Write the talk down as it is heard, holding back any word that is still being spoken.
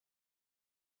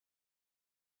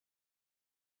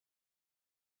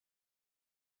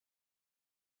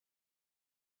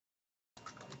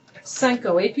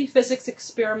Senko AP Physics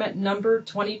Experiment number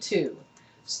 22.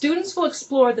 Students will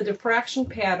explore the diffraction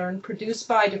pattern produced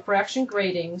by diffraction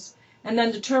gratings and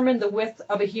then determine the width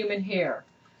of a human hair.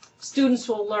 Students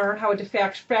will learn how a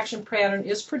diffraction pattern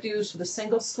is produced with a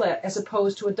single slit as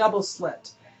opposed to a double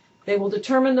slit. They will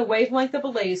determine the wavelength of a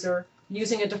laser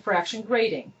using a diffraction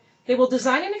grating. They will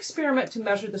design an experiment to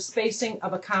measure the spacing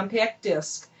of a compact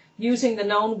disc using the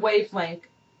known wavelength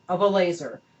of a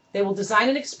laser. They will design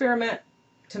an experiment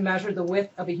to measure the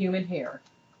width of a human hair.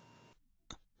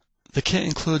 The kit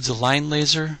includes a line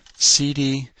laser,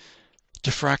 CD,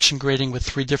 diffraction grating with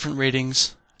 3 different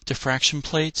ratings, diffraction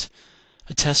plate,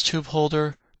 a test tube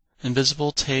holder,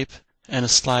 invisible tape, and a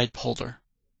slide holder.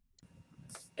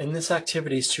 In this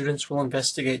activity, students will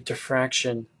investigate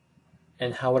diffraction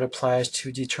and how it applies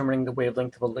to determining the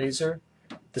wavelength of a laser,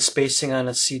 the spacing on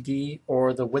a CD,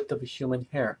 or the width of a human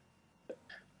hair.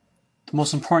 The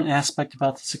most important aspect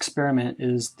about this experiment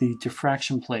is the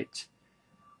diffraction plate.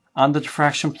 On the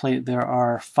diffraction plate there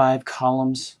are 5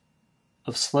 columns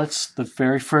of slits. The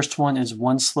very first one is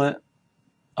 1 slit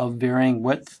of varying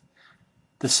width.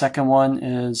 The second one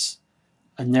is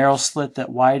a narrow slit that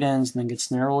widens and then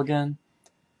gets narrow again.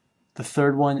 The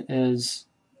third one is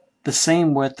the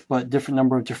same width but different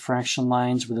number of diffraction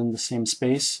lines within the same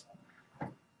space.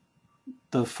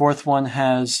 The fourth one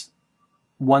has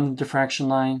 1 diffraction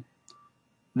line,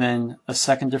 then a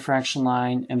second diffraction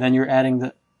line, and then you're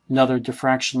adding another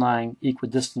diffraction line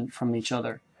equidistant from each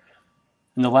other.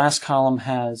 And the last column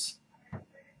has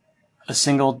a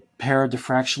single pair of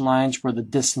diffraction lines where the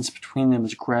distance between them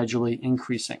is gradually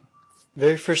increasing. The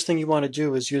very first thing you want to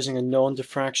do is, using a known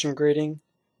diffraction grating,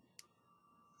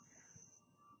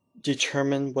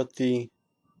 determine what the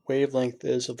wavelength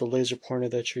is of the laser pointer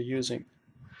that you're using.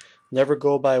 Never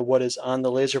go by what is on the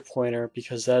laser pointer,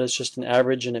 because that is just an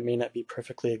average and it may not be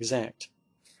perfectly exact.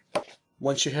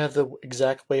 Once you have the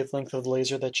exact wavelength of the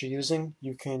laser that you're using,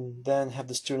 you can then have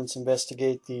the students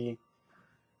investigate the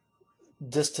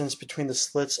distance between the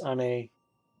slits on a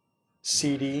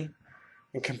CD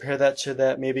and compare that to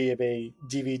that maybe of a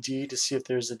DVD to see if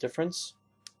there's a difference.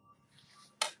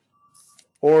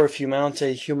 Or if you mount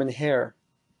a human hair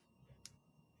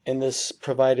in this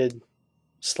provided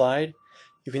slide,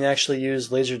 you can actually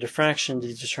use laser diffraction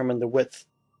to determine the width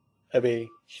of a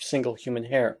single human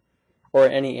hair or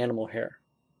any animal hair.